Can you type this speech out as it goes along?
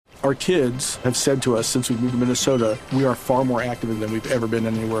Our kids have said to us since we moved to Minnesota, we are far more active than we've ever been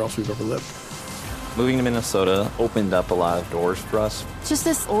anywhere else we've ever lived. Moving to Minnesota opened up a lot of doors for us. Just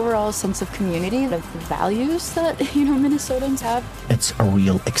this overall sense of community, of the values that, Minnesotans have. It's a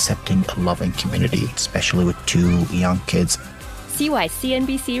real accepting, loving community, especially with 2 young kids. See why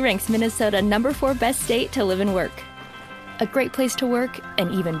CNBC ranks Minnesota number 4 best state to live and work. A great place to work,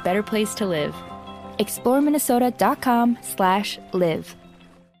 an even better place to live. ExploreMinnesota.com/live.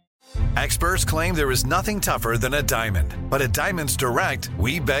 Experts claim there is nothing tougher than a diamond. But at Diamonds Direct,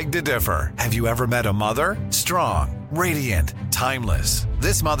 we beg to differ. Have you ever met a mother? Strong, radiant, timeless.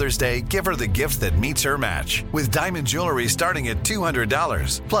 This Mother's Day, give her the gift that meets her match. With diamond jewelry starting at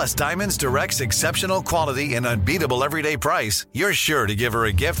 $200. Plus Diamonds Direct's exceptional quality and unbeatable everyday price, you're sure to give her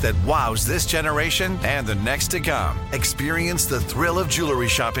a gift that wows this generation and the next to come. Experience the thrill of jewelry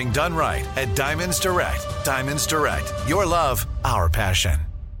shopping done right at Diamonds Direct. Diamonds Direct. Your love, our passion.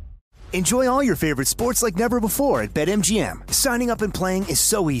 Enjoy all your favorite sports like never before at BetMGM. Signing up and playing is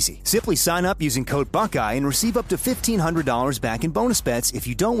so easy. Simply sign up using code Buckeye and receive up to $1,500 back in bonus bets if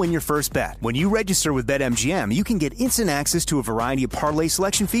you don't win your first bet. When you register with BetMGM, you can get instant access to a variety of parlay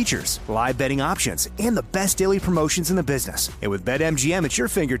selection features, live betting options, and the best daily promotions in the business. And with BetMGM at your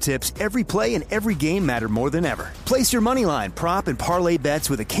fingertips, every play and every game matter more than ever. Place your moneyline, prop, and parlay bets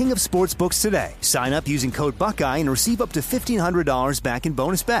with the king of sportsbooks today. Sign up using code Buckeye and receive up to $1,500 back in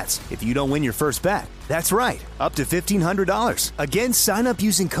bonus bets if you don't win your first bet. That's right, up to $1,500. Again, sign up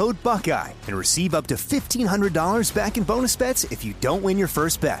using code Buckeye and receive up to $1,500 back in bonus bets if you don't win your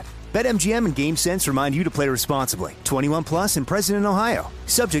first bet. BetMGM and GameSense remind you to play responsibly. 21 plus and present in Ohio.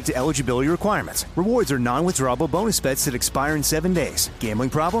 Subject to eligibility requirements. Rewards are non-withdrawable bonus bets that expire in 7 days. Gambling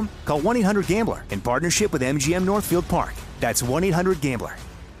problem? Call 1-800-GAMBLER in partnership with MGM Northfield Park. That's 1-800-GAMBLER.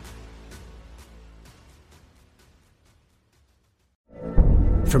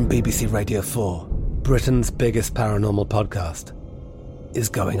 From BBC Radio 4, Britain's biggest paranormal podcast is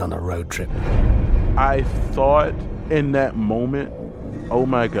going on a road trip. I thought in that moment, oh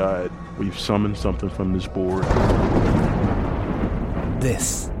my God, we've summoned something from this board.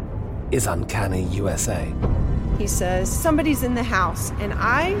 This is Uncanny USA. He says, somebody's in the house, and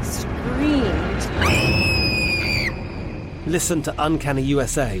I screamed. Listen to Uncanny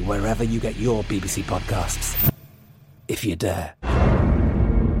USA wherever you get your BBC podcasts, if you dare.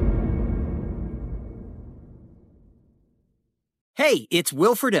 Hey, it's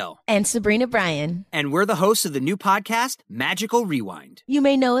Will Friedle. And Sabrina Bryan. And we're the hosts of the new podcast, Magical Rewind. You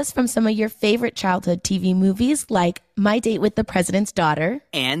may know us from some of your favorite childhood TV movies like My Date with the President's Daughter.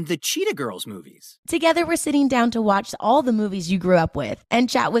 And the Cheetah Girls movies. Together, we're sitting down to watch all the movies you grew up with and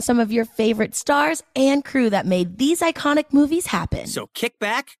chat with some of your favorite stars and crew that made these iconic movies happen. So kick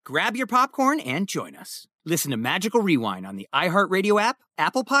back, grab your popcorn, and join us. Listen to Magical Rewind on the iHeartRadio app,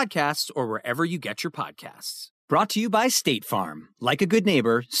 Apple Podcasts, or wherever you get your podcasts. Brought to you by State Farm. Like a good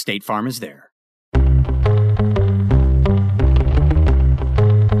neighbor, State Farm is there.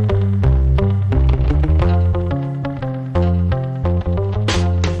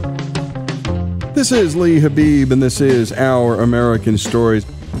 This is Lee Habib, and this is Our American Stories.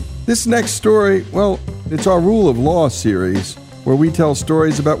 This next story, well, it's our Rule of Law series, where we tell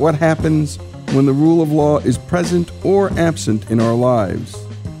stories about what happens when the rule of law is present or absent in our lives.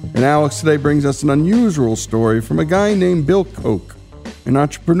 And Alex today brings us an unusual story from a guy named Bill Koch, an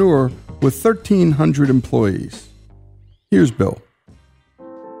entrepreneur with 1,300 employees. Here's Bill.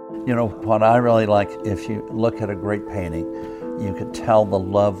 You know, what I really like, if you look at a great painting, you could tell the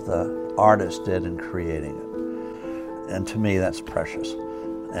love the artist did in creating it. And to me, that's precious.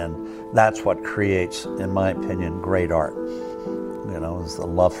 And that's what creates, in my opinion, great art. You know, is the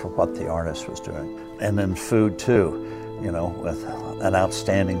love for what the artist was doing. And then food, too. You know, with an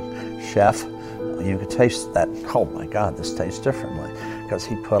outstanding chef, you could taste that, oh my God, this tastes differently. Because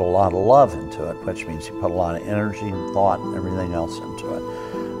he put a lot of love into it, which means he put a lot of energy and thought and everything else into it.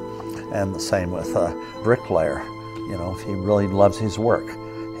 And the same with a bricklayer. You know, if he really loves his work,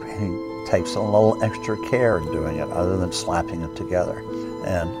 he takes a little extra care in doing it other than slapping it together.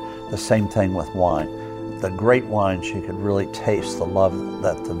 And the same thing with wine. The great wines, you could really taste the love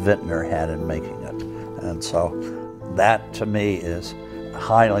that the vintner had in making it. And so that, to me, is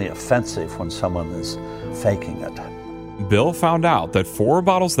highly offensive when someone is faking it. Bill found out that 4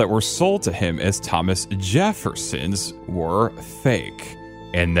 bottles that were sold to him as Thomas Jefferson's were fake.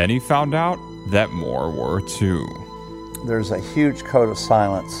 And then he found out that more were too. There's a huge code of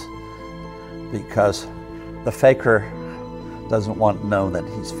silence because the faker doesn't want to know that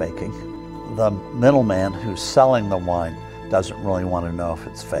he's faking. The middleman who's selling the wine doesn't really want to know if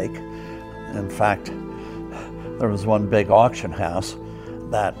it's fake. In fact, there was one big auction house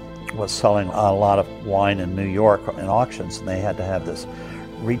that was selling a lot of wine in New York in auctions, and they had to have this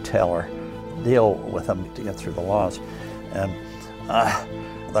retailer deal with them to get through the laws. And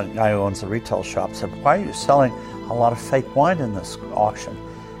the guy who owns the retail shop said, "Why are you selling a lot of fake wine in this auction?"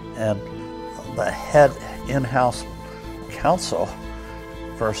 And the head in-house counsel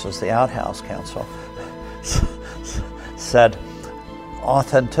versus the outhouse counsel said,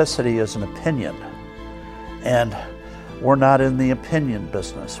 "Authenticity is an opinion, and we're not in the opinion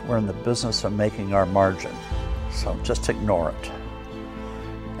business. We're in the business of making our margin. So just ignore it."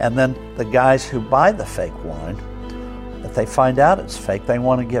 And then the guys who buy the fake wine, if they find out it's fake, they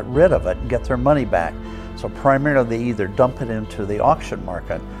want to get rid of it and get their money back. So primarily they either dump it into the auction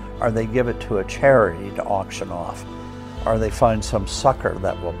market, or they give it to a charity to auction off, or they find some sucker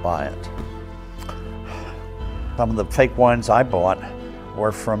that will buy it. Some of the fake wines I bought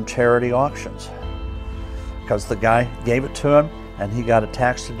were from charity auctions, because the guy gave it to him and he got a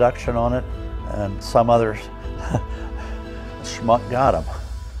tax deduction on it, and some other schmuck got him.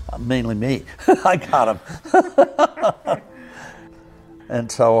 Mainly me. I got him. And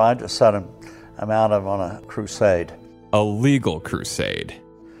so I just set him out on a crusade. A legal crusade.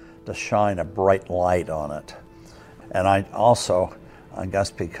 To shine a bright light on it. And I also, I guess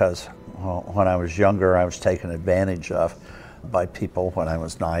because when I was younger, I was taken advantage of by people when I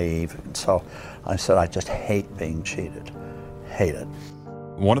was naive. And so I said, I just hate being cheated. Hate it.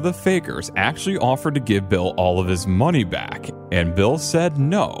 One of the fakers actually offered to give Bill all of his money back, and Bill said,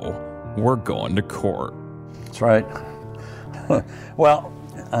 "No, we're going to court." That's right. Well,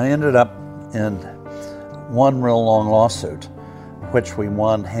 I ended up in one real long lawsuit, which we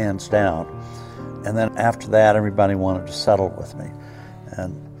won hands down. And then after that, everybody wanted to settle with me.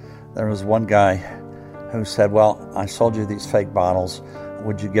 And there was one guy who said, "Well, I sold you these fake bottles.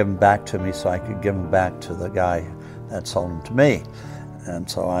 Would you give them back to me so I could give them back to the guy that sold them to me?" And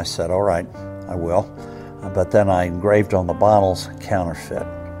so I said, "All right, I will." But then I engraved on the bottles counterfeit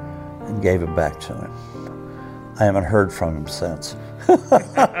and gave it back to him. I haven't heard from him since.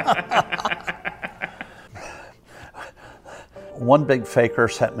 One big faker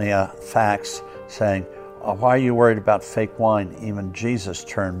sent me a fax saying, "Why are you worried about fake wine? Even Jesus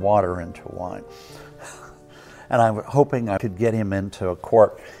turned water into wine." And I was hoping I could get him into a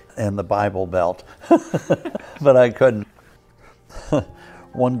court in the Bible Belt, but I couldn't.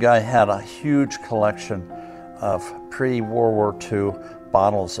 One guy had a huge collection of pre-World War II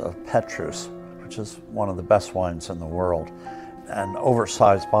bottles of Petrus, which is one of the best wines in the world, and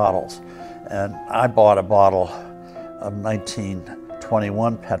oversized bottles. And I bought a bottle of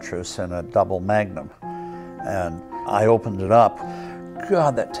 1921 Petrus in a double magnum. And I opened it up.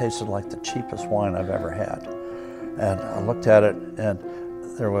 God, that tasted like the cheapest wine I've ever had. And I looked at it, and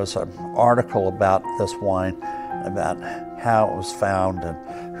there was an article about this wine, about how it was found and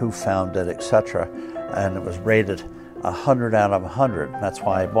who found it, etc. And it was rated 100 out of 100. That's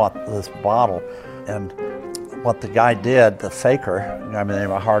why I bought this bottle. And what the guy did, the faker, a guy by the name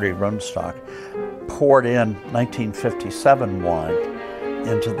of Hardy Runstock, poured in 1957 wine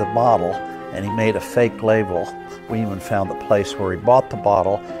into the bottle, and he made a fake label. We even found the place where he bought the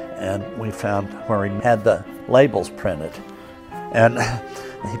bottle, and we found where he had the labels printed. And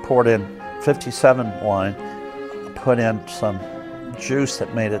he poured in 57 wine, put in some juice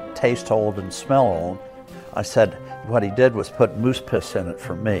that made it taste old and smell old. I said what he did was put moose piss in it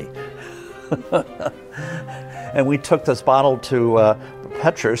for me. And we took this bottle to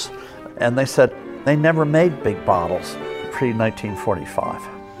Petrus, and they said they never made big bottles pre-1945.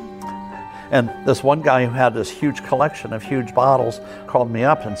 And this one guy who had this huge collection of huge bottles called me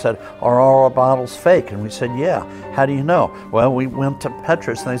up and said, "Are all our bottles fake?" And we said, "Yeah." "How do you know?" "Well, we went to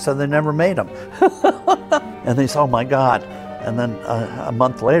Petrus and they said they never made them." And they said, "Oh my God." And then a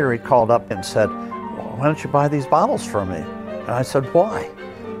month later he called up and said, "Why don't you buy these bottles for me?" And I said, "Why?"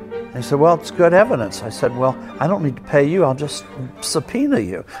 And he said, "Well, it's good evidence." I said, "Well, I don't need to pay you, I'll just subpoena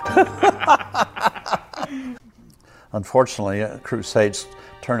you." Unfortunately, crusades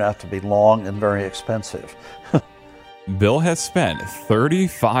turned out to be long and very expensive. Bill has spent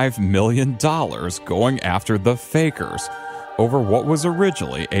 $35 million going after the fakers over what was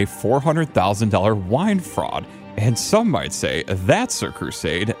originally a $400,000 wine fraud, and some might say that's a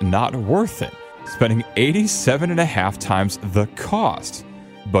crusade not worth it, spending 87.5 times the cost.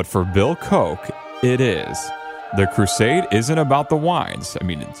 But for Bill Koch, it is. The crusade isn't about the wines. I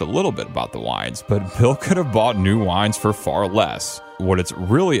mean, it's a little bit about the wines, but Bill could have bought new wines for far less. What it's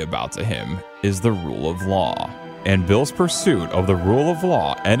really about to him is the rule of law. And Bill's pursuit of the rule of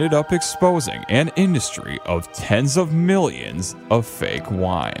law ended up exposing an industry of tens of millions of fake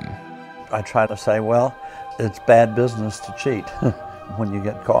wine. I try to say, well, it's bad business to cheat when you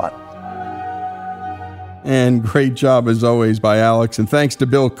get caught. And great job, as always, by Alex. And thanks to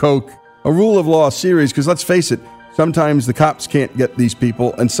Bill Koch. A Rule of Law series, because let's face it, sometimes the cops can't get these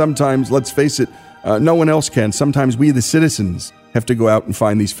people, and sometimes, let's face it, no one else can. Sometimes we, the citizens, have to go out and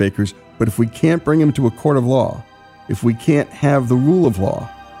find these fakers. But if we can't bring them to a court of law, if we can't have the rule of law,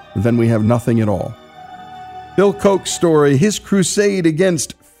 then we have nothing at all. Bill Koch's story, his crusade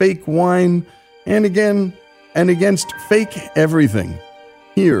against fake wine, and against fake everything,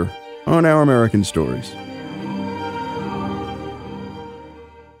 here on Our American Stories.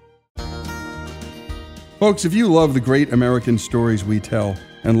 Folks, if you love the great American stories we tell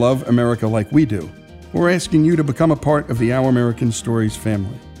and love America like we do, we're asking you to become a part of the Our American Stories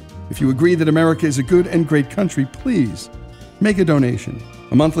family. If you agree that America is a good and great country, please make a donation.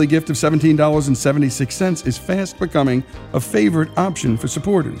 A monthly gift of $17.76 is fast becoming a favorite option for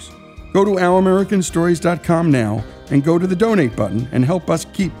supporters. Go to OurAmericanStories.com now and go to the donate button and help us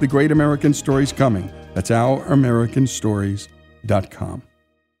keep the great American stories coming. That's OurAmericanStories.com.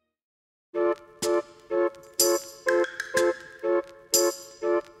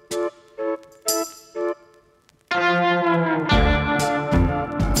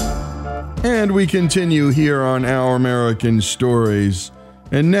 And we continue here on Our American Stories.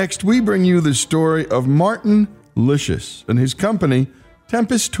 And next, we bring you the story of Martin Licious and his company,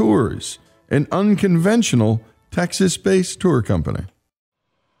 Tempest Tours, an unconventional Texas-based tour company.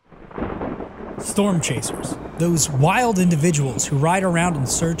 Storm chasers, those wild individuals who ride around in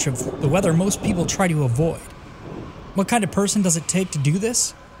search of the weather most people try to avoid. What kind of person does it take to do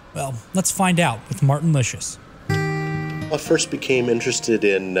this? Well, let's find out with Martin Licious. I first became interested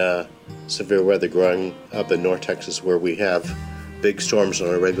in severe weather growing up in North Texas, where we have big storms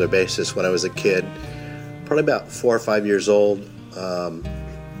on a regular basis. When I was a kid, probably about 4 or 5 years old,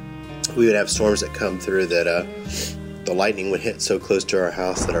 we would have storms that come through that the lightning would hit so close to our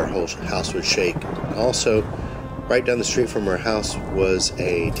house that our whole house would shake. Also, right down the street from our house was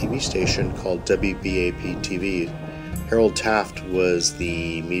a TV station called WBAP TV. Harold Taft was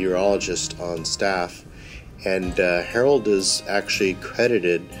the meteorologist on staff, and Harold is actually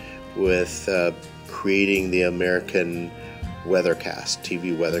credited with creating the American weathercast,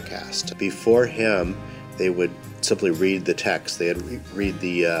 TV weathercast. Before him, they would simply read the text. They'd read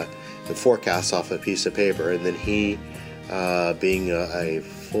the forecast off a piece of paper, and then he, being a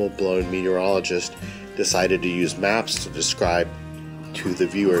full-blown meteorologist, decided to use maps to describe to the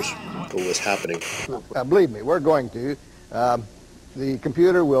viewers what was happening. Believe me, we're going to. The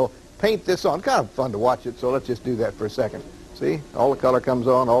computer will paint this on. Kind of fun to watch it, so let's just do that for a second. See, all the color comes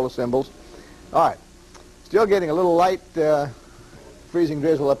on, all the symbols. All right, still getting a little light freezing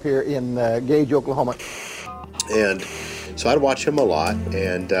drizzle up here in Gage, Oklahoma. And so I'd watch him a lot,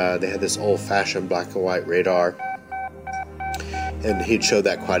 and they had this old-fashioned black and white radar, and he'd show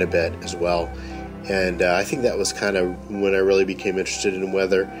that quite a bit as well. And I think that was kind of when I really became interested in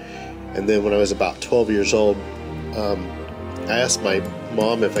weather. And then when I was about 12 years old, I asked my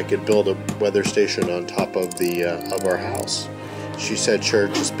mom if I could build a weather station on top of of our house. She said, sure,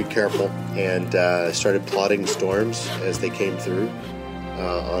 just be careful. And I started plotting storms as they came through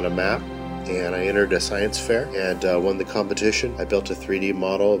on a map. And I entered a science fair and won the competition. I built a 3D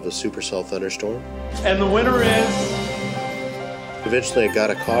model of a supercell thunderstorm. And the winner is... Eventually I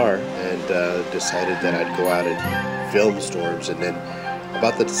got a car and decided that I'd go out and film storms. And then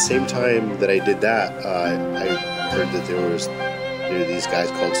about the same time that I did that, I heard that there were these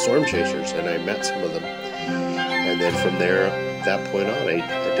guys called storm chasers, and I met some of them. And then from there, that point on, I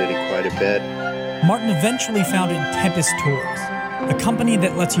did it quite a bit. Martin eventually founded Tempest Tours, a company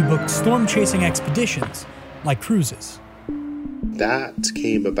that lets you book storm chasing expeditions like cruises. That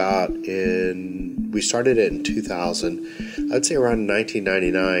came about we started it in 2000. I'd say around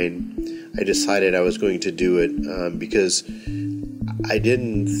 1999, I decided I was going to do it because I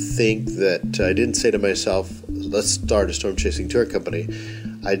didn't say to myself, let's start a storm chasing tour company.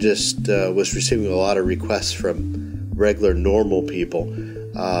 I just was receiving a lot of requests from regular, normal people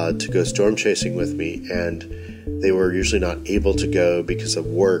to go storm chasing with me, and they were usually not able to go because of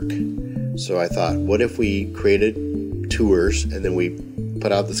work. So I thought, what if we created tours and then we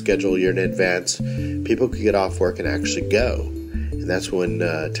put out the schedule a year in advance? People could get off work and actually go. And that's when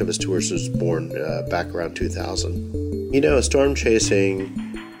Tempest Tours was born back around 2000. You know, storm chasing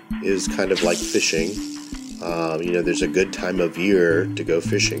is kind of like fishing. There's a good time of year to go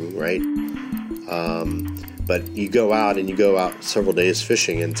fishing, right? But you go out several days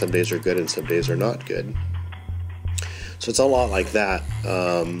fishing, and some days are good and some days are not good. So it's a lot like that.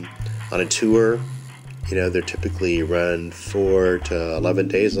 On a tour, they're typically run 4 to 11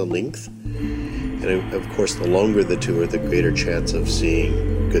 days in length. And of course, the longer the tour, the greater chance of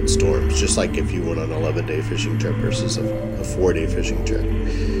seeing good storms, just like if you went on an 11-day fishing trip versus a 4-day fishing trip.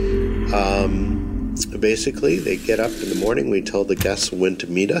 Basically, they get up in the morning. We tell the guests when to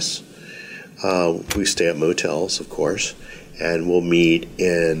meet us. We stay at motels, of course, and we'll meet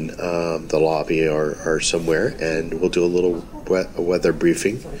in the lobby or somewhere, and we'll do a little weather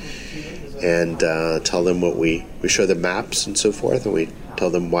briefing and tell them what we show them maps and so forth, and we tell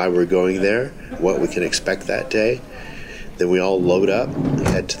them why we're going there, what we can expect that day. Then we all load up,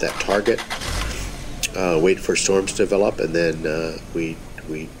 head to that target, wait for storms to develop, and then we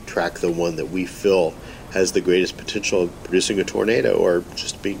track the one that we feel has the greatest potential of producing a tornado or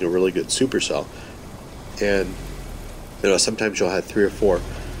just being a really good supercell. And sometimes you'll have 3 or 4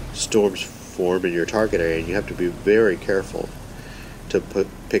 storms form in your target area, and you have to be very careful to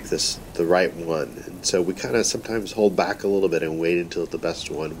pick the right one. And so we kind of sometimes hold back a little bit and wait until the best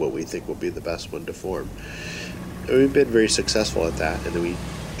one, what we think will be the best one to form. And we've been very successful at that, and then we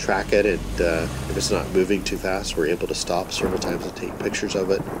track it, and if it's not moving too fast, we're able to stop several times and take pictures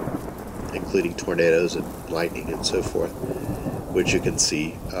of it, including tornadoes and lightning and so forth, which you can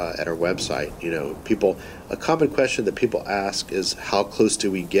see at our website. A common question that people ask is, how close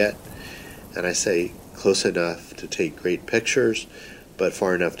do we get? And I say close enough to take great pictures, but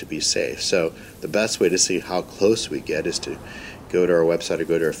far enough to be safe. So the best way to see how close we get is to go to our website or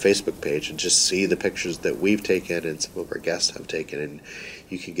go to our Facebook page and just see the pictures that we've taken and some of our guests have taken, and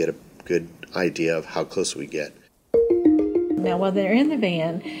you can get a good idea of how close we get. Now, while they're in the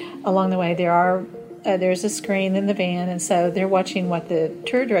van, along the way there's a screen in the van, and so they're watching what the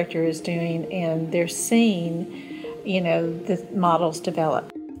tour director is doing, and they're seeing, the models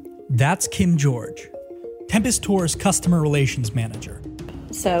develop. That's Kim George, Tempest Tours Customer Relations Manager.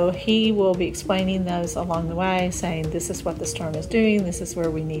 So he will be explaining those along the way, saying this is what the storm is doing, this is where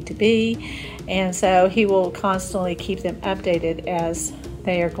we need to be. And so he will constantly keep them updated as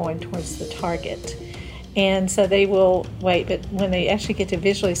they are going towards the target. And so they will wait, but when they actually get to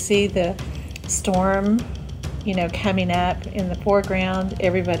visually see the storm, coming up in the foreground,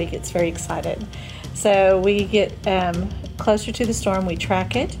 everybody gets very excited. So we get closer to the storm, we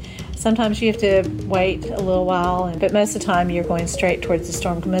track it. Sometimes you have to wait a little while, but most of the time you're going straight towards the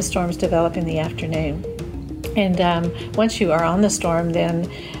storm. Most storms develop in the afternoon. And once you are on the storm, then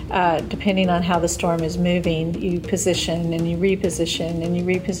depending on how the storm is moving, you position and you reposition and you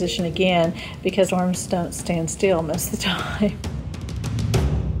reposition again, because storms don't stand still most of the time.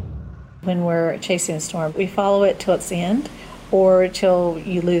 When we're chasing a storm, we follow it till its end or till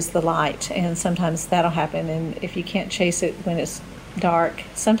you lose the light, and sometimes that'll happen. And if you can't chase it when it's dark,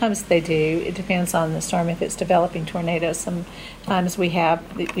 sometimes they do. It depends on the storm. If it's developing tornadoes, sometimes we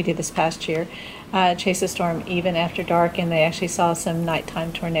did this past year, chase a storm even after dark, and they actually saw some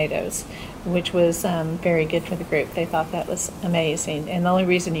nighttime tornadoes, which was very good for the group. They thought that was amazing. And the only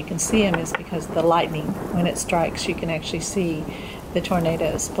reason you can see them is because of the lightning. When it strikes, you can actually see the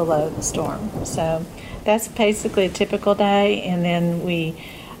tornadoes below the storm. So that's basically a typical day. And then we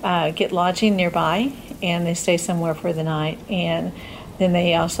get lodging nearby, and they stay somewhere for the night. And then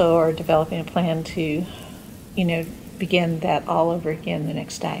they also are developing a plan to, begin that all over again the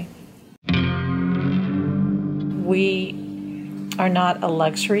next day. We are not a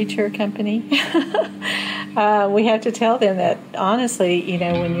luxury tour company. We have to tell them that, honestly,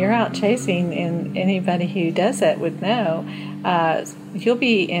 when you're out chasing, and anybody who does that would know, you'll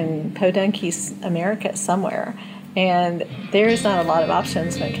be in Podunky's America somewhere. And there's not a lot of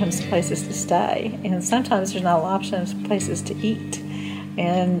options when it comes to places to stay. And sometimes there's not a lot of options, places to eat.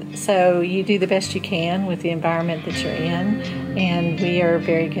 And so you do the best you can with the environment that you're in. And we are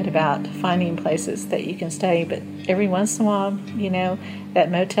very good about finding places that you can stay. But every once in a while, that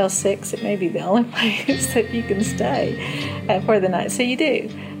Motel 6, it may be the only place that you can stay for the night. So you do.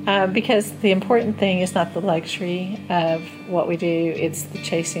 Because the important thing is not the luxury of what we do, it's the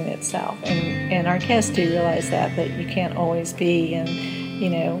chasing itself. And our guests do realize that you can't always be in,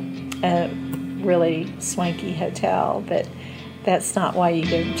 a really swanky hotel, but that's not why you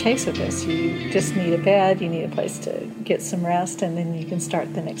go chase with us. You just need a bed, you need a place to get some rest, and then you can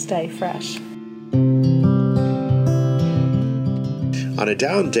start the next day fresh. On a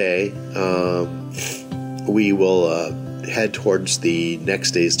down day, we will head towards the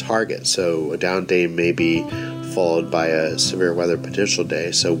next day's target. So a down day may be followed by a severe weather potential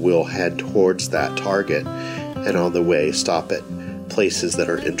day. So we'll head towards that target, and on the way stop at places that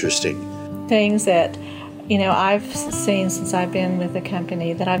are interesting. Things that, I've seen since I've been with the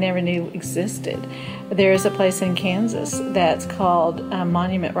company that I never knew existed. There's a place in Kansas that's called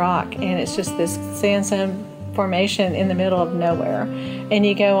Monument Rock, and it's just this sandstone formation in the middle of nowhere, and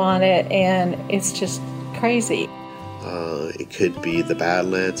you go on it, and it's just crazy. It could be the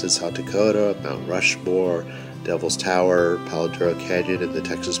Badlands in South Dakota, Mount Rushmore, Devil's Tower, Palo Duro Canyon in the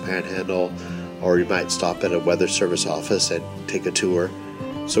Texas Panhandle, or you might stop at a Weather Service office and take a tour.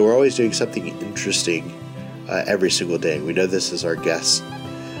 So we're always doing something interesting every single day. We know this is our guests'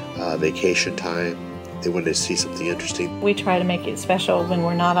 vacation time. They want to see something interesting. We try to make it special when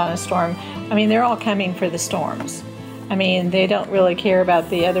we're not on a storm. I mean, they're all coming for the storms. I mean, they don't really care about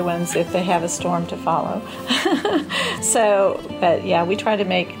the other ones if they have a storm to follow. But yeah, we try to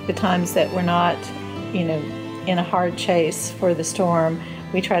make the times that we're not, in a hard chase for the storm,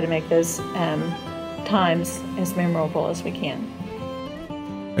 we try to make those times as memorable as we can.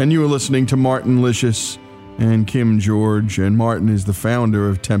 And you are listening to Martin Licious and Kim George, and Martin is the founder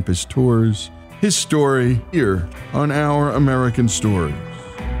of Tempest Tours. His story here on Our American Stories.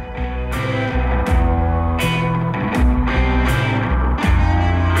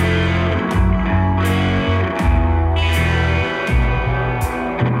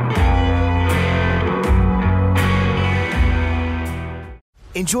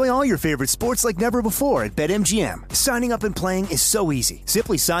 Enjoy all your favorite sports like never before at BetMGM. Signing up and playing is so easy.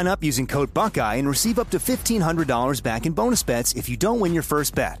 Simply sign up using code Buckeye and receive up to $1,500 back in bonus bets if you don't win your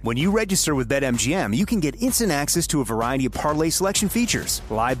first bet. When you register with BetMGM, you can get instant access to a variety of parlay selection features,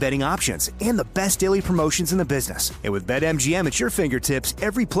 live betting options, and the best daily promotions in the business. And with BetMGM at your fingertips,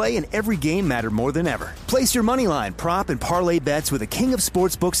 every play and every game matter more than ever. Place your moneyline, prop, and parlay bets with the king of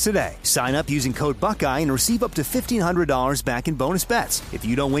sportsbooks today. Sign up using code Buckeye and receive up to $1,500 back in bonus bets if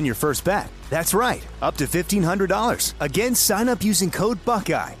you don't win your first bet. That's right, up to $1,500. Again, sign up using code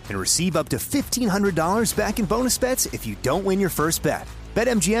Buckeye and receive up to $1,500 back in bonus bets if you don't win your first bet.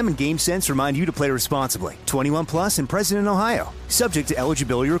 BetMGM and GameSense remind you to play responsibly. 21 plus and present in Ohio. Subject to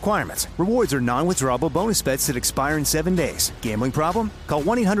eligibility requirements. Rewards are non-withdrawable bonus bets that expire in 7 days. Gambling problem? Call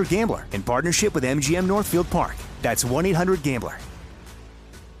 1-800-GAMBLER in partnership with MGM Northfield Park. That's 1-800-GAMBLER.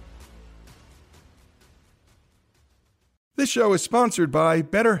 This show is sponsored by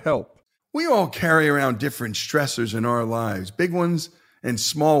BetterHelp. We all carry around different stressors in our lives, big ones and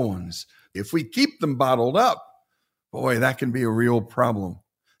small ones. If we keep them bottled up, boy, that can be a real problem.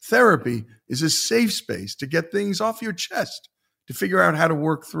 Therapy is a safe space to get things off your chest, to figure out how to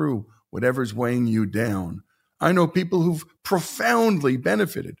work through whatever's weighing you down. I know people who've profoundly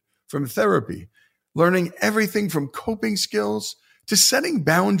benefited from therapy, learning everything from coping skills to setting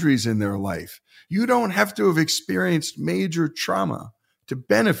boundaries in their life. You don't have to have experienced major trauma to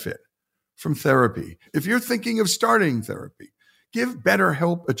benefit from therapy. If you're thinking of starting therapy, give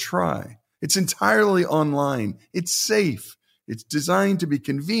BetterHelp a try. It's entirely online. It's safe. It's designed to be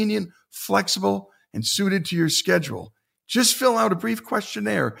convenient, flexible, and suited to your schedule. Just fill out a brief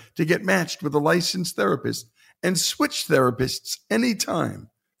questionnaire to get matched with a licensed therapist and switch therapists anytime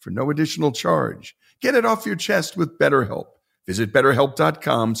for no additional charge. Get it off your chest with BetterHelp. Visit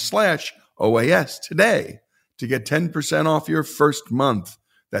BetterHelp.com/OAS today to get 10% off your first month.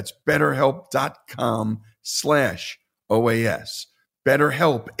 That's BetterHelp.com/OAS.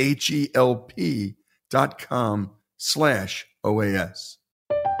 BetterHelp, HELP.com/OAS.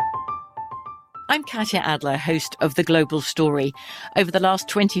 I'm Katya Adler, host of The Global Story. Over the last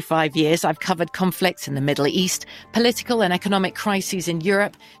 25 years, I've covered conflicts in the Middle East, political and economic crises in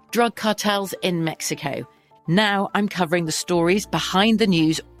Europe, drug cartels in Mexico. Now I'm covering the stories behind the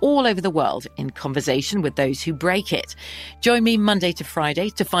news all over the world in conversation with those who break it. Join me Monday to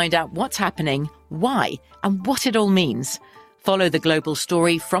Friday to find out what's happening, why, and what it all means. Follow The Global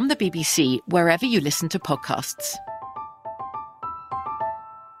Story from the BBC wherever you listen to podcasts.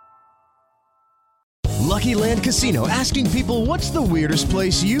 Lucky Land Casino, asking people, what's the weirdest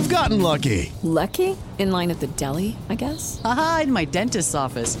place you've gotten lucky? Lucky? In line at the deli, I guess? Aha, in my dentist's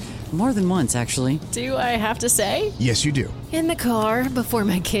office. More than once, actually. Do I have to say? Yes, you do. In the car before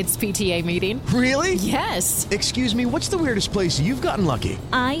my kids' PTA meeting. Really? Yes. Excuse me, what's the weirdest place you've gotten lucky?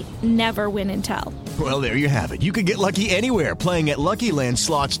 I never win and tell. Well, there you have it. You can get lucky anywhere, playing at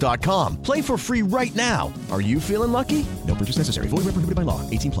LuckyLandSlots.com. Play for free right now. Are you feeling lucky? No purchase necessary. Void where prohibited by law.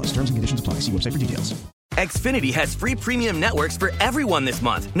 18 plus. Terms and conditions apply. See website for details. Xfinity has free premium networks for everyone this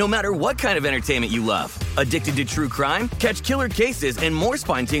month, no matter what kind of entertainment you love. Addicted to true crime? Catch killer cases and more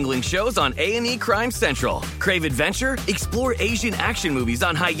spine-tingling shows on A&E Crime Central. Crave adventure? Explore Asian action movies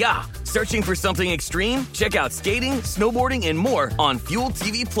on Hi-YAH. Searching for something extreme? Check out skating, snowboarding, and more on Fuel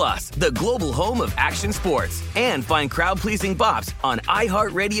TV Plus, the global home of action sports. And find crowd-pleasing bops on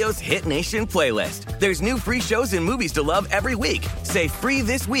iHeartRadio's Hit Nation playlist. There's new free shows and movies to love every week. Say free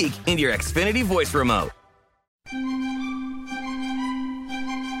this week in your Xfinity voice remote.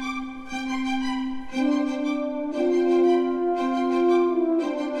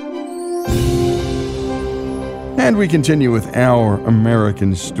 And we continue with our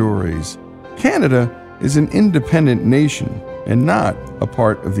American stories. Canada is an independent nation and not a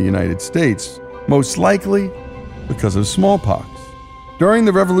part of the United States, most likely because of smallpox. During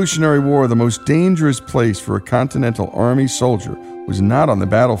the Revolutionary War, the most dangerous place for a Continental Army soldier was not on the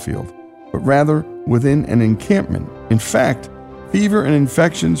battlefield, but rather within an encampment. In fact, fever and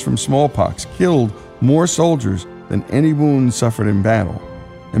infections from smallpox killed more soldiers than any wounds suffered in battle.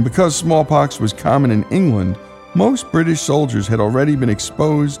 And because smallpox was common in England, most British soldiers had already been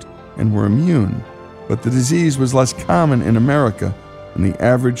exposed and were immune. But the disease was less common in America, and the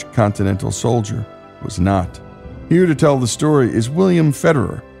average Continental soldier was not. Here to tell the story is William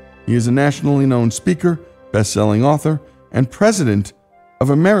Federer. He is a nationally known speaker, best-selling author, and president of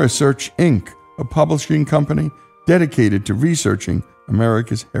Amerisearch Inc., a publishing company dedicated to researching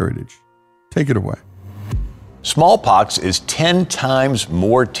America's heritage. Take it away. Smallpox is 10 times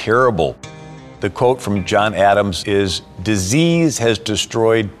more terrible. The quote from John Adams is, "Disease has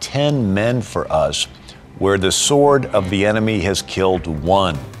destroyed 10 men for us, where the sword of the enemy has killed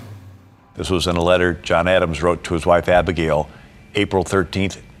one." This was in a letter John Adams wrote to his wife Abigail, April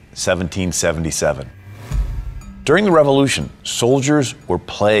 13th, 1777. During the Revolution, soldiers were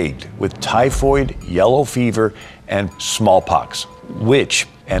plagued with typhoid, yellow fever, and smallpox, which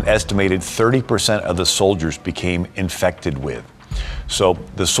an estimated 30% of the soldiers became infected with. So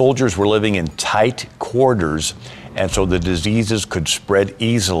the soldiers were living in tight quarters, and so the diseases could spread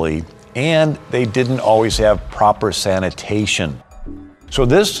easily, and they didn't always have proper sanitation. So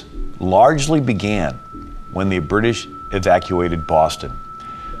this largely began when the British evacuated Boston.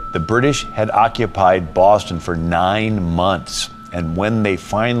 The British had occupied Boston for 9 months, and when they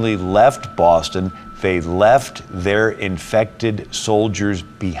finally left Boston, they left their infected soldiers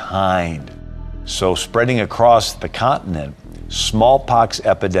behind. So spreading across the continent, smallpox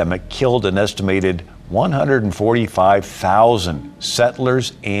epidemic killed an estimated 145,000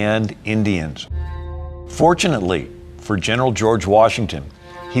 settlers and Indians. Fortunately for General George Washington,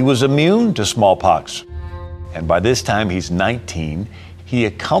 he was immune to smallpox. And by this time he's 19, he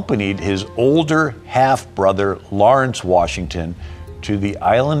accompanied his older half-brother Lawrence Washington to the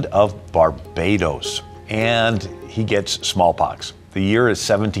island of Barbados, and he gets smallpox. The year is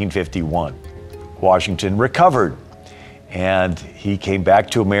 1751. Washington recovered, and he came back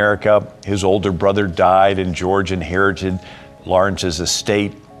to America. His older brother died, and George inherited Lawrence's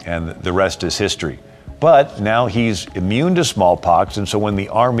estate, and the rest is history. But now he's immune to smallpox, and so when the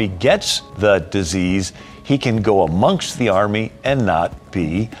Army gets the disease, he can go amongst the Army and not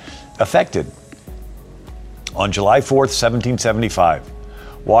be affected. On July 4th, 1775,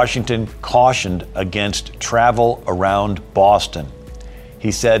 Washington cautioned against travel around Boston.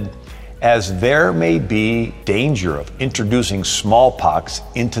 He said, "As there may be danger of introducing smallpox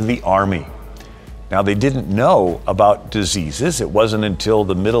into the Army." Now, they didn't know about diseases. It wasn't until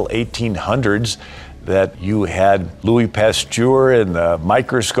the middle 1800s that you had Louis Pasteur and the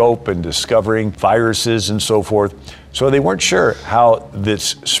microscope and discovering viruses and so forth. So they weren't sure how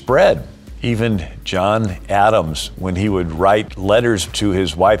this spread. Even John Adams, when he would write letters to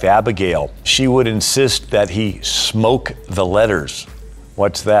his wife Abigail, she would insist that he smoke the letters.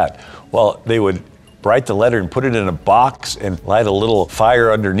 What's that? Well, they would write the letter and put it in a box and light a little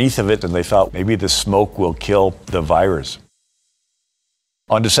fire underneath of it, and they thought maybe the smoke will kill the virus.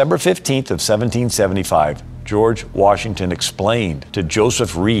 On December 15th of 1775, George Washington explained to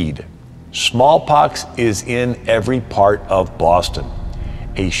Joseph Reed, "Smallpox is in every part of Boston,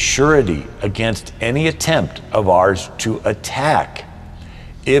 a surety against any attempt of ours to attack.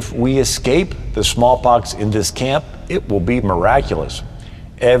 If we escape the smallpox in this camp, it will be miraculous.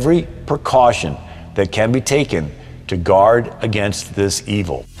 Every precaution that can be taken to guard against this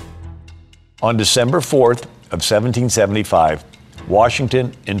evil." On December 4th of 1775,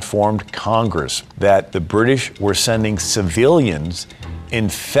 Washington informed Congress that the British were sending civilians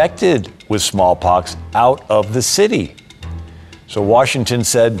infected with smallpox out of the city. So Washington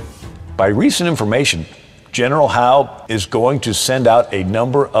said, "By recent information, General Howe is going to send out a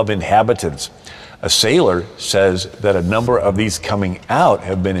number of inhabitants. A sailor says that a number of these coming out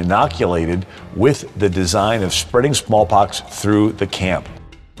have been inoculated with the design of spreading smallpox through the camp."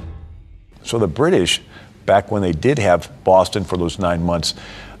 So the British, back when they did have Boston for those 9 months,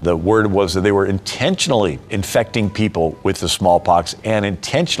 the word was that they were intentionally infecting people with the smallpox and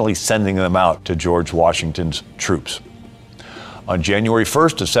intentionally sending them out to George Washington's troops. On January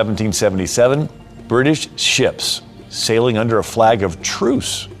 1st of 1777, British ships sailing under a flag of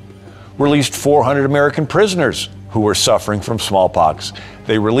truce released 400 American prisoners who were suffering from smallpox.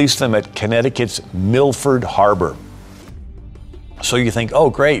 They released them at Connecticut's Milford Harbor. So you think, oh,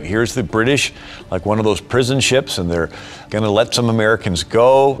 great, here's the British, like one of those prison ships, and they're going to let some Americans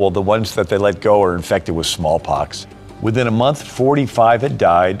go. Well, the ones that they let go are infected with smallpox. Within a month, 45 had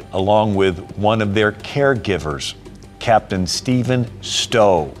died, along with one of their caregivers, Captain Stephen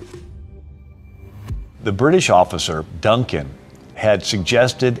Stowe. The British officer, Duncan, had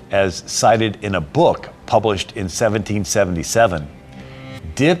suggested, as cited in a book published in 1777,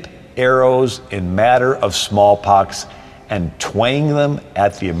 dip arrows in matter of smallpox and twang them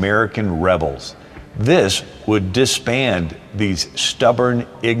at the American rebels. This would disband these stubborn,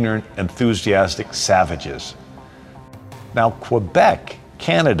 ignorant, enthusiastic savages. Now, Quebec,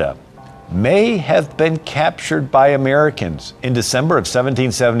 Canada, may have been captured by Americans in December of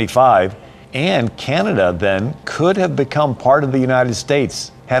 1775, and Canada then could have become part of the United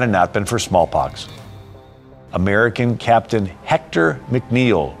States had it not been for smallpox. American Captain Hector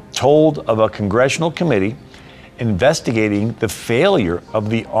McNeil told of a congressional committee investigating the failure of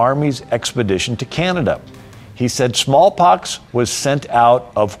the Army's expedition to Canada. He said smallpox was sent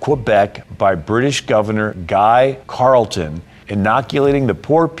out of Quebec by British Governor Guy Carleton, inoculating the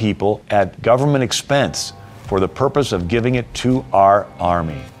poor people at government expense for the purpose of giving it to our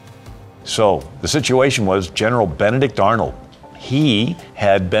army. So the situation was General Benedict Arnold. He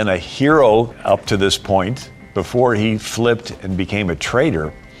had been a hero up to this point before he flipped and became a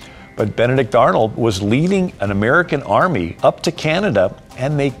traitor. But Benedict Arnold was leading an American army up to Canada,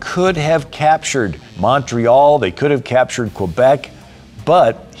 and they could have captured Montreal, they could have captured Quebec,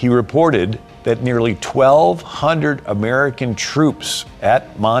 but he reported that nearly 1,200 American troops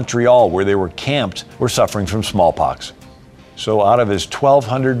at Montreal, where they were camped, were suffering from smallpox. So out of his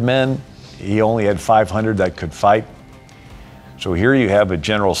 1,200 men, he only had 500 that could fight. So here you have a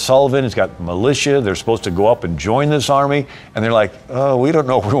General Sullivan, he's got militia, they're supposed to go up and join this army, and they're like, oh, we don't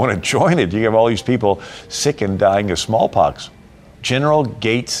know if we want to join it. You have all these people sick and dying of smallpox. General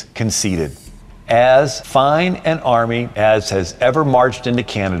Gates conceded. As fine an army as has ever marched into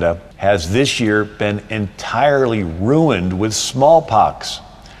Canada has this year been entirely ruined with smallpox.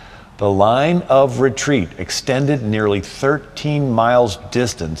 The line of retreat extended nearly 13 miles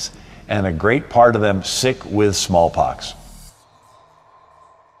distance, and a great part of them sick with smallpox.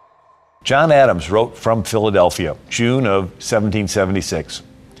 John Adams wrote from Philadelphia, June of 1776,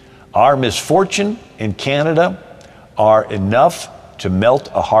 "Our misfortune in Canada are enough to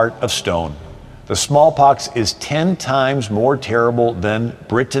melt a heart of stone. The smallpox is 10 times more terrible than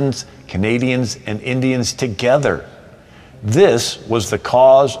Britons, Canadians, and Indians together. This was the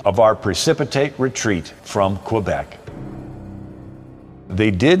cause of our precipitate retreat from Quebec." They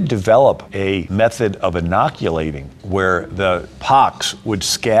did develop a method of inoculating where the pox would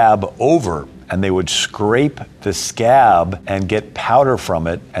scab over, and they would scrape the scab and get powder from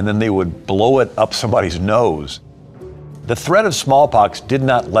it, and then they would blow it up somebody's nose. The threat of smallpox did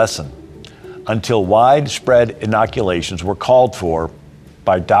not lessen until widespread inoculations were called for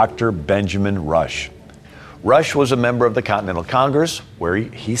by Dr. Benjamin Rush. Rush was a member of the Continental Congress, where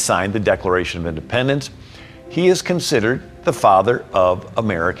he signed the Declaration of Independence. He is considered the father of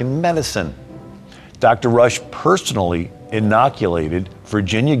American medicine. Dr. Rush personally inoculated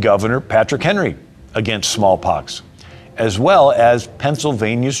Virginia Governor Patrick Henry against smallpox, as well as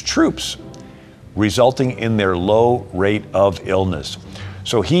Pennsylvania's troops, resulting in their low rate of illness.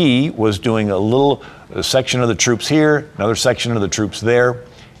 So he was doing a section of the troops here, another section of the troops there,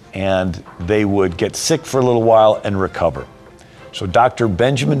 and they would get sick for a little while and recover. So Dr.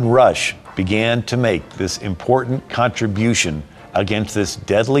 Benjamin Rush began to make this important contribution against this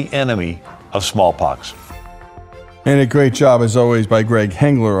deadly enemy of smallpox. And a great job, as always, by Greg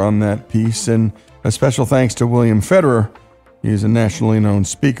Hengler on that piece. And a special thanks to William Federer. He is a nationally known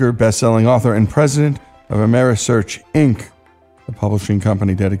speaker, best-selling author, and president of Amerisearch, Inc., a publishing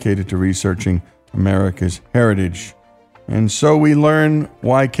company dedicated to researching America's heritage. And so we learn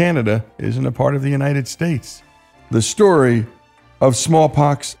why Canada isn't a part of the United States. The story of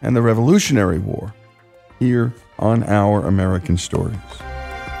smallpox and the Revolutionary War, here on Our American Stories.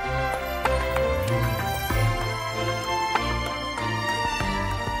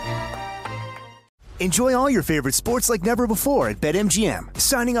 Enjoy all your favorite sports like never before at BetMGM.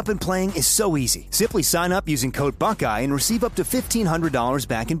 Signing up and playing is so easy. Simply sign up using code Buckeye and receive up to $1,500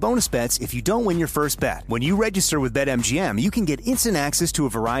 back in bonus bets if you don't win your first bet. When you register with BetMGM, you can get instant access to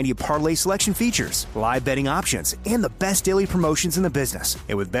a variety of parlay selection features, live betting options, and the best daily promotions in the business.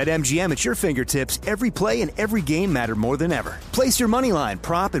 And with BetMGM at your fingertips, every play and every game matter more than ever. Place your moneyline,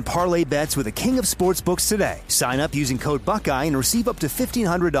 prop, and parlay bets with the king of sportsbooks today. Sign up using code Buckeye and receive up to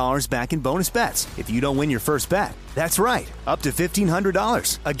 $1,500 back in bonus bets. If you don't win your first bet. That's right, up to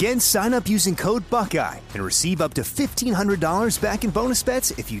 $1,500. Again, sign up using code Buckeye and receive up to $1,500 back in bonus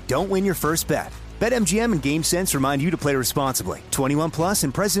bets if you don't win your first bet. BetMGM and GameSense remind you to play responsibly. 21 plus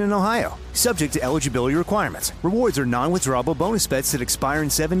and present in Ohio. Subject to eligibility requirements. Rewards are non-withdrawable bonus bets that expire in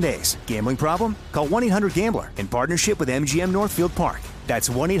 7 days. Gambling problem? Call 1-800-GAMBLER in partnership with MGM Northfield Park. That's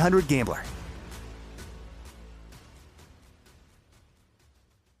 1-800-GAMBLER.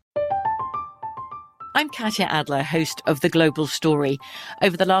 I'm Katya Adler, host of The Global Story.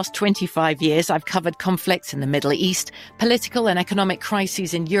 Over the last 25 years, I've covered conflicts in the Middle East, political and economic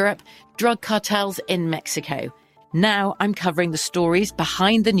crises in Europe, drug cartels in Mexico. Now I'm covering the stories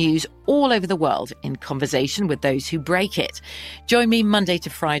behind the news all over the world in conversation with those who break it. Join me Monday to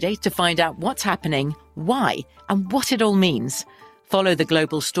Friday to find out what's happening, why, and what it all means. Follow The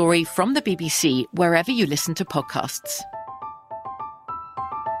Global Story from the BBC wherever you listen to podcasts.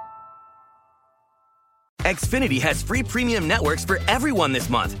 Xfinity has free premium networks for everyone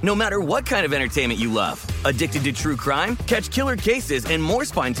this month, no matter what kind of entertainment you love. Addicted to true crime? Catch killer cases and more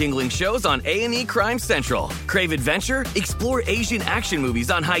spine-tingling shows on A&E Crime Central. Crave adventure? Explore Asian action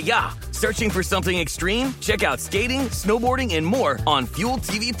movies on Hi-YAH. Searching for something extreme? Check out skating, snowboarding, and more on Fuel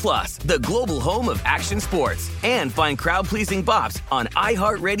TV Plus, the global home of action sports. And find crowd-pleasing bops on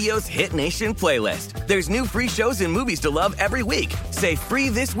iHeartRadio's Hit Nation playlist. There's new free shows and movies to love every week. Say free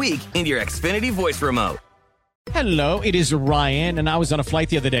this week in your Xfinity voice remote. Hello, it is Ryan, and I was on a flight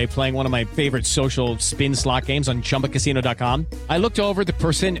the other day playing one of my favorite social spin slot games on ChumbaCasino.com. I looked over at the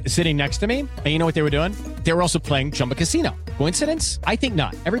person sitting next to me, and you know what they were doing? They were also playing Chumba Casino. Coincidence? I think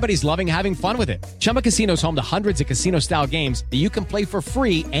not. Everybody's loving having fun with it. Chumba Casino is home to hundreds of casino-style games that you can play for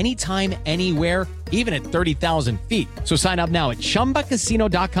free anytime, anywhere, even at 30,000 feet. So sign up now at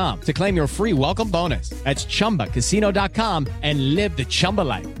ChumbaCasino.com to claim your free welcome bonus. That's ChumbaCasino.com and live the Chumba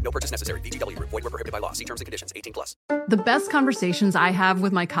life. No purchase necessary. VGW. Void where prohibited by law. See terms and conditions. 18 plus. The best conversations I have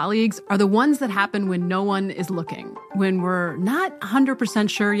with my colleagues are the ones that happen when no one is looking, when we're not 100%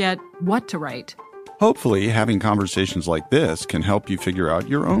 sure yet what to write. Hopefully, having conversations like this can help you figure out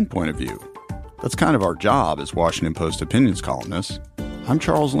your own point of view. That's kind of our job as Washington Post opinions columnists. I'm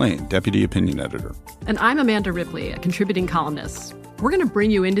Charles Lane, Deputy Opinion Editor. And I'm Amanda Ripley, a contributing columnist. We're going to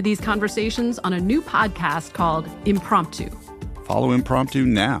bring you into these conversations on a new podcast called Impromptu. Follow Impromptu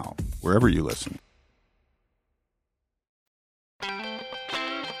now, wherever you listen.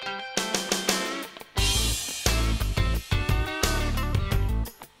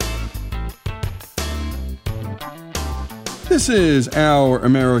 This is Our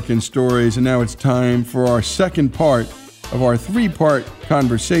American Stories, and now it's time for our second part of our three-part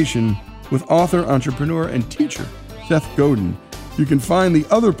conversation with author, entrepreneur, and teacher Seth Godin. You can find the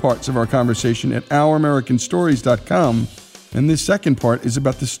other parts of our conversation at ouramericanstories.com, and this second part is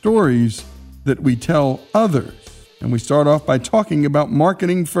about the stories that we tell others. And we start off by talking about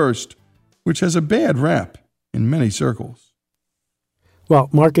marketing first, which has a bad rap in many circles. Well,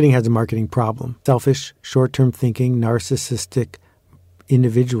 marketing has a marketing problem. Selfish, short-term thinking, narcissistic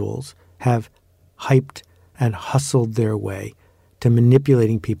individuals have hyped and hustled their way to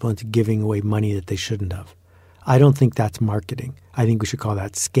manipulating people into giving away money that they shouldn't have. I don't think that's marketing. I think we should call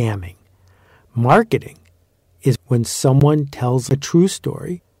that scamming. Marketing is when someone tells a true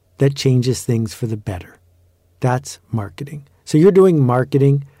story that changes things for the better. That's marketing. So you're doing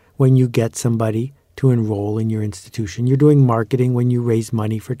marketing when you get somebody to enroll in your institution. You're doing marketing when you raise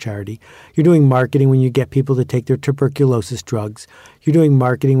money for charity. You're doing marketing when you get people to take their tuberculosis drugs. You're doing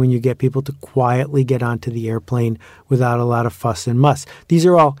marketing when you get people to quietly get onto the airplane without a lot of fuss and muss. These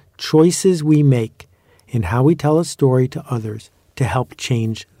are all choices we make in how we tell a story to others to help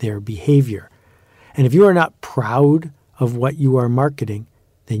change their behavior. And if you are not proud of what you are marketing,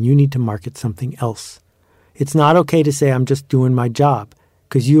 then you need to market something else. It's not okay to say, I'm just doing my job,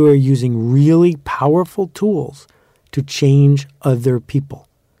 because you are using really powerful tools to change other people.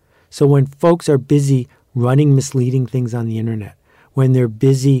 So when folks are busy running misleading things on the internet, when they're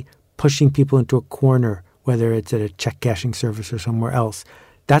busy pushing people into a corner, whether it's at a check cashing service or somewhere else,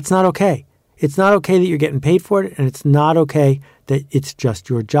 that's not okay. It's not okay that you're getting paid for it, and it's not okay that it's just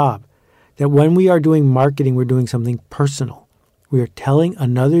your job. That when we are doing marketing, we're doing something personal. We are telling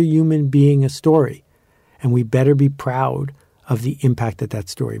another human being a story, and we better be proud of the impact that that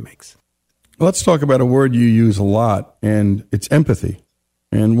story makes. Let's talk about a word you use a lot, and it's empathy.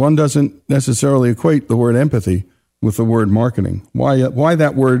 And one doesn't necessarily equate the word empathy with the word marketing. Why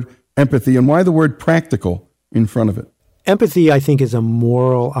that word empathy, and why the word practical in front of it? Empathy, I think, is a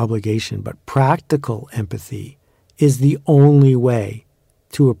moral obligation, but practical empathy is the only way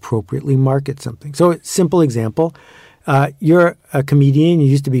to appropriately market something. So a simple example, You're a comedian. You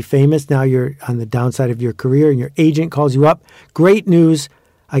used to be famous. Now you're on the downside of your career, and your agent calls you up. Great news.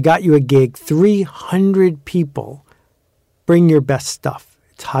 I got you a gig. 300 people. Bring your best stuff.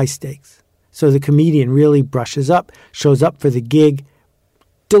 It's high stakes. So the comedian really brushes up, shows up for the gig,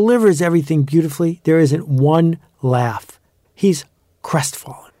 delivers everything beautifully. There isn't one laugh. He's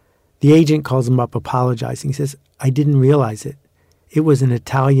crestfallen. The agent calls him up apologizing. He says, I didn't realize it. It was an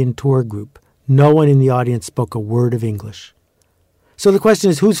Italian tour group. No one in the audience spoke a word of English. So the question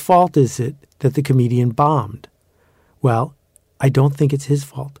is, whose fault is it that the comedian bombed? Well, I don't think it's his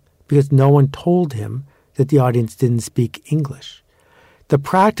fault, because no one told him that the audience didn't speak English. The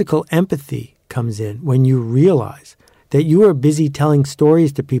practical empathy comes in when you realize that you are busy telling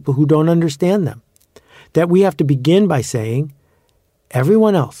stories to people who don't understand them. That we have to begin by saying,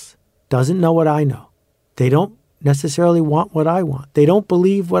 everyone else doesn't know what I know. They don't necessarily want what I want. They don't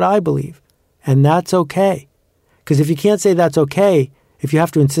believe what I believe. And that's okay. Because if you can't say that's okay, if you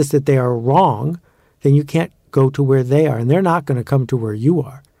have to insist that they are wrong, then you can't go to where they are. And they're not going to come to where you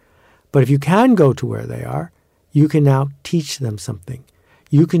are. But if you can go to where they are, you can now teach them something.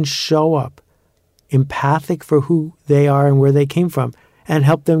 You can show up empathic for who they are and where they came from and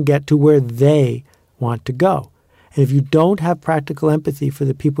help them get to where they want to go. And if you don't have practical empathy for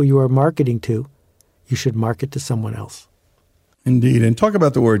the people you are marketing to, you should market to someone else. Indeed. And talk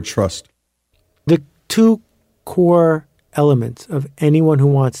about the word trust. The two core elements of anyone who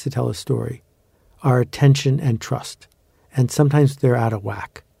wants to tell a story are attention and trust. And sometimes they're out of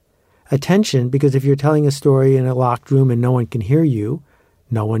whack. Attention, because if you're telling a story in a locked room and no one can hear you,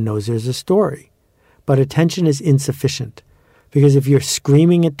 no one knows there's a story. But attention is insufficient, because if you're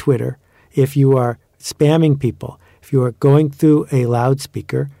screaming at Twitter, if you are spamming people, if you are going through a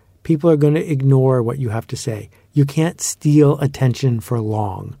loudspeaker, people are going to ignore what you have to say. You can't steal attention for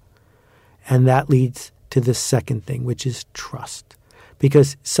long. And that leads to the second thing, which is trust.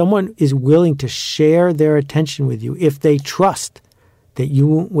 Because someone is willing to share their attention with you if they trust that you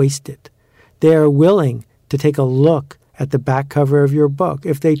won't waste it. They are willing to take a look at the back cover of your book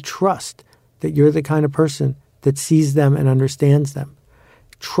if they trust that you're the kind of person that sees them and understands them.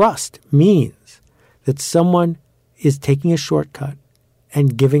 Trust means that someone is taking a shortcut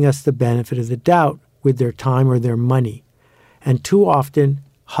and giving us the benefit of the doubt with their time or their money. And too often,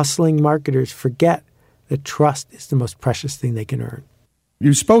 hustling marketers forget that trust is the most precious thing they can earn.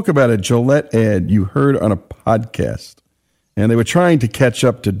 You spoke about a Gillette ad you heard on a podcast, and they were trying to catch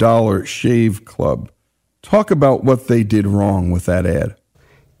up to Dollar Shave Club. Talk about what they did wrong with that ad.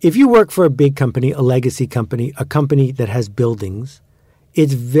 If you work for a big company, a legacy company, a company that has buildings,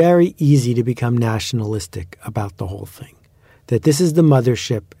 it's very easy to become nationalistic about the whole thing, that this is the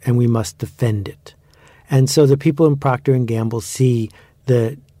mothership and we must defend it. And so the people in Procter & Gamble see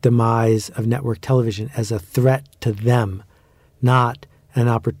the demise of network television as a threat to them, not an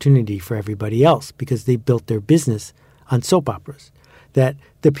opportunity for everybody else, because they built their business on soap operas. That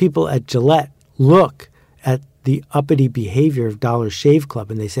the people at Gillette look at the uppity behavior of Dollar Shave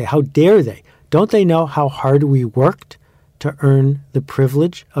Club and they say, how dare they? Don't they know how hard we worked to earn the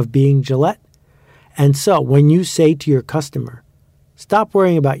privilege of being Gillette? And so when you say to your customer, stop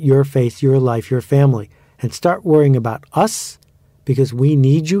worrying about your face, your life, your family, and start worrying about us because we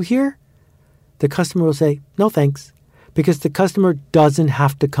need you here, the customer will say, no thanks, because the customer doesn't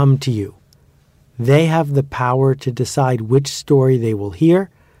have to come to you. They have the power to decide which story they will hear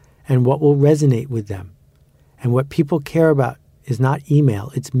and what will resonate with them. And what people care about is not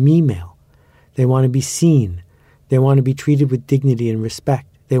email, it's me-mail. They want to be seen. They want to be treated with dignity and respect.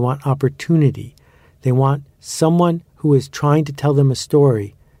 They want opportunity. They want someone who is trying to tell them a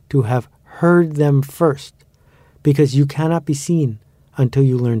story to have heard them first, because you cannot be seen until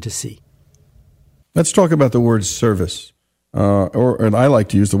you learn to see. Let's talk about the word service. And I like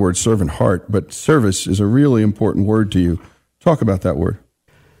to use the word servant heart, but service is a really important word to you. Talk about that word.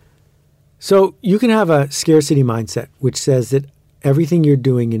 So you can have a scarcity mindset, which says that everything you're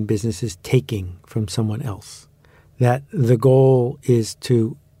doing in business is taking from someone else. That the goal is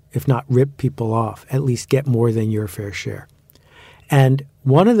to, if not rip people off, at least get more than your fair share. And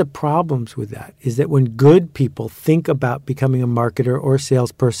one of the problems with that is that when good people think about becoming a marketer or a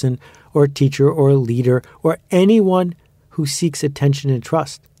salesperson or a teacher or a leader or anyone who seeks attention and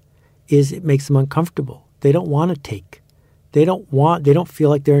trust, is it makes them uncomfortable. They don't want to take. They don't feel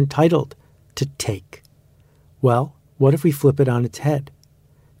like they're entitled to take. Well, what if we flip it on its head?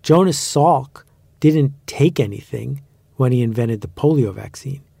 Jonas Salk didn't take anything when he invented the polio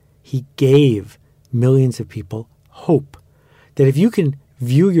vaccine. He gave millions of people hope that if you can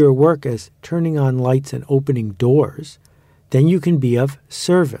view your work as turning on lights and opening doors, then you can be of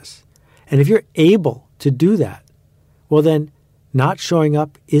service. And if you're able to do that, well then, not showing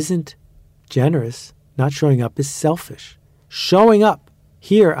up isn't generous. Not showing up is selfish. Showing up,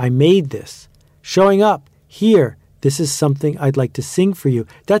 here, I made this. Showing up, here, this is something I'd like to sing for you.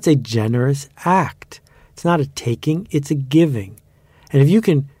 That's a generous act. It's not a taking, it's a giving. And if you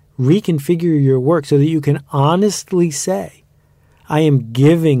can reconfigure your work so that you can honestly say, I am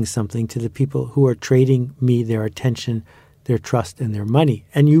giving something to the people who are trading me their attention, their trust, and their money,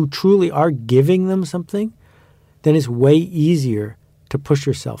 and you truly are giving them something, then it's way easier to push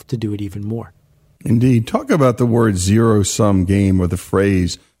yourself to do it even more. Indeed. Talk about the word zero-sum game or the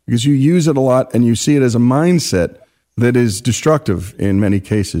phrase, because you use it a lot and you see it as a mindset that is destructive in many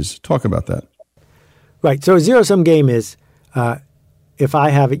cases. Talk about that. Right. So a zero-sum game is if I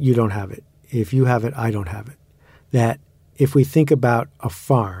have it, you don't have it. If you have it, I don't have it. That if we think about a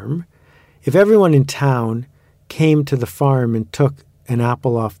farm, if everyone in town came to the farm and took an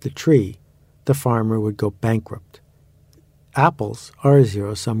apple off the tree, the farmer would go bankrupt. Apples are a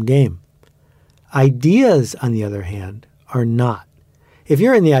zero-sum game. Ideas, on the other hand, are not. If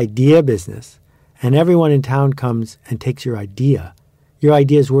you're in the idea business and everyone in town comes and takes your idea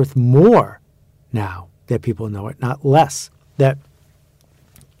is worth more now that people know it, not less. That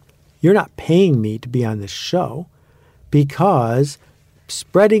you're not paying me to be on this show because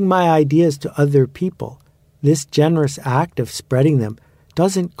spreading my ideas to other people, this generous act of spreading them,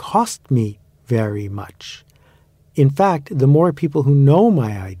 doesn't cost me very much. In fact, the more people who know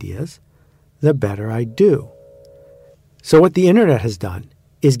my ideas, the better I do. So what the internet has done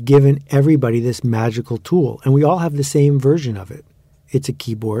is given everybody this magical tool, and we all have the same version of it. It's a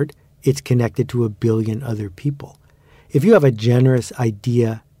keyboard. It's connected to 1 billion other people. If you have a generous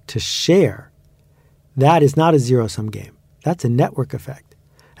idea to share, that is not a zero-sum game. That's a network effect.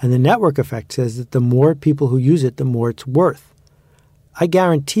 And the network effect says that the more people who use it, the more it's worth. I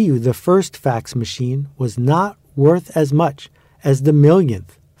guarantee you the first fax machine was not worth as much as the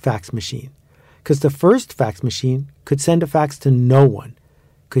millionth fax machine. Because the first fax machine could send a fax to no one.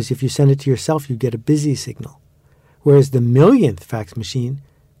 Because if you send it to yourself, you get a busy signal. Whereas the millionth fax machine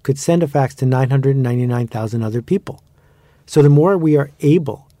could send a fax to 999,000 other people. So the more we are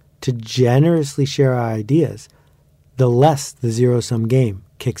able to generously share our ideas, the less the zero-sum game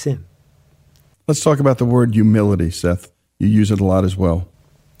kicks in. Let's talk about the word humility, Seth. You use it a lot as well.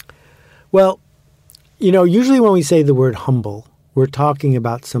 Well, usually when we say the word humble, we're talking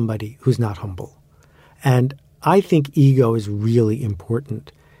about somebody who's not humble. And I think ego is really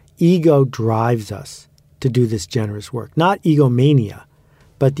important. Ego drives us to do this generous work. Not egomania,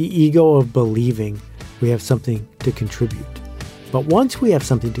 but the ego of believing we have something to contribute. But once we have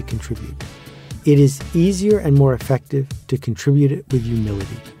something to contribute, it is easier and more effective to contribute it with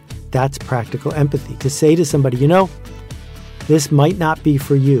humility. That's practical empathy. To say to somebody, this might not be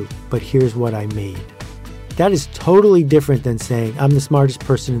for you, but here's what I made. That is totally different than saying, I'm the smartest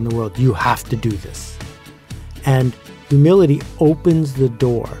person in the world. You have to do this. And humility opens the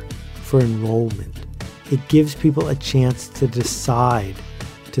door for enrollment. It gives people a chance to decide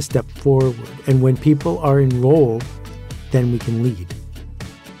to step forward. And when people are enrolled, then we can lead.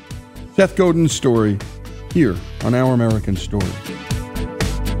 Seth Godin's story here on Our American Story.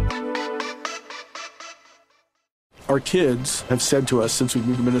 Our kids have said to us since we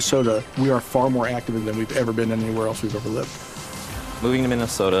moved to Minnesota, we are far more active than we've ever been anywhere else we've ever lived. Moving to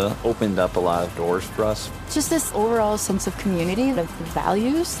Minnesota opened up a lot of doors for us. Just this overall sense of community, the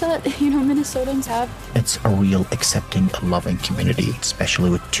values that, Minnesotans have. It's a real accepting, loving community, especially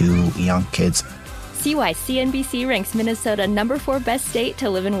with 2 young kids. See why CNBC ranks Minnesota number 4 best state to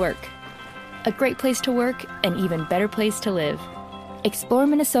live and work. A great place to work, an even better place to live.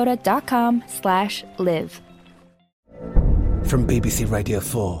 ExploreMinnesota.com/live. From BBC Radio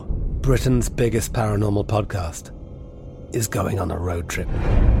 4, Britain's biggest paranormal podcast is going on a road trip.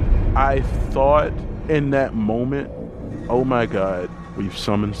 I thought in that moment, oh my God, we've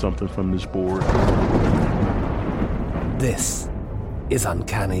summoned something from this board. This is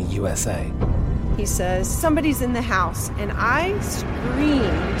Uncanny USA. He says, somebody's in the house, and I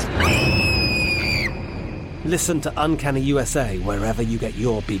screamed. Listen to Uncanny USA wherever you get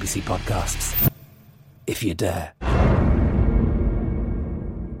your BBC podcasts, if you dare.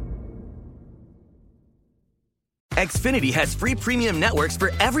 Xfinity has free premium networks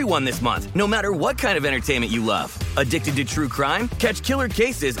for everyone this month, no matter what kind of entertainment you love. Addicted to true crime? Catch killer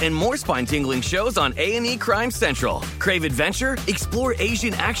cases and more spine-tingling shows on A&E Crime Central. Crave adventure? Explore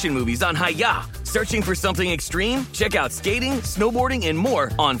Asian action movies on Hi-YAH. Searching for something extreme? Check out skating, snowboarding, and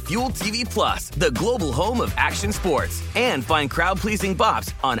more on Fuel TV Plus, the global home of action sports. And find crowd-pleasing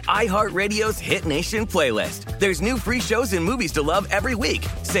bops on iHeartRadio's Hit Nation playlist. There's new free shows and movies to love every week.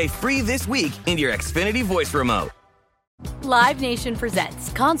 Say free this week in your Xfinity voice remote. Live Nation presents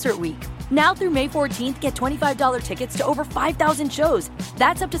Concert Week. Now through May 14th, get $25 tickets to over 5,000 shows.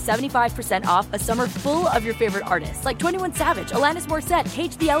 That's up to 75% off a summer full of your favorite artists like 21 Savage, Alanis Morissette,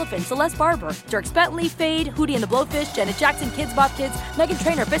 Cage the Elephant, Celeste Barber, Dierks Bentley, Fade, Hootie and the Blowfish, Janet Jackson, Kids Bop Kids, Meghan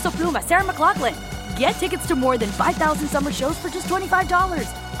Trainor, Peso Pluma, Sarah McLachlan. Get tickets to more than 5,000 summer shows for just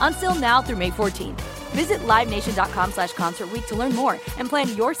 $25. On sale now through May 14th. Visit LiveNation.com/Concert Week to learn more and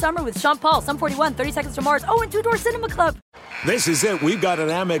plan your summer with Sean Paul, Sum 41, 30 Seconds to Mars, and Two Door Cinema Club. This is it. We've got an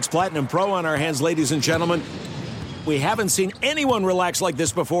Amex Platinum Pro on our hands, ladies and gentlemen. We haven't seen anyone relax like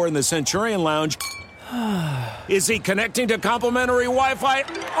this before in the Centurion Lounge. Is he connecting to complimentary Wi-Fi?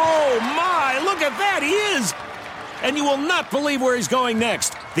 Oh, my! Look at that! He is! And you will not believe where he's going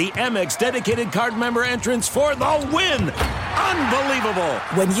next. The Amex dedicated card member entrance for the win. Unbelievable.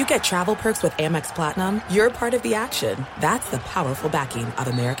 When you get travel perks with Amex Platinum, you're part of the action. That's the powerful backing of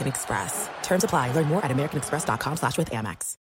American Express. Terms apply. Learn more at americanexpress.com/withAmex.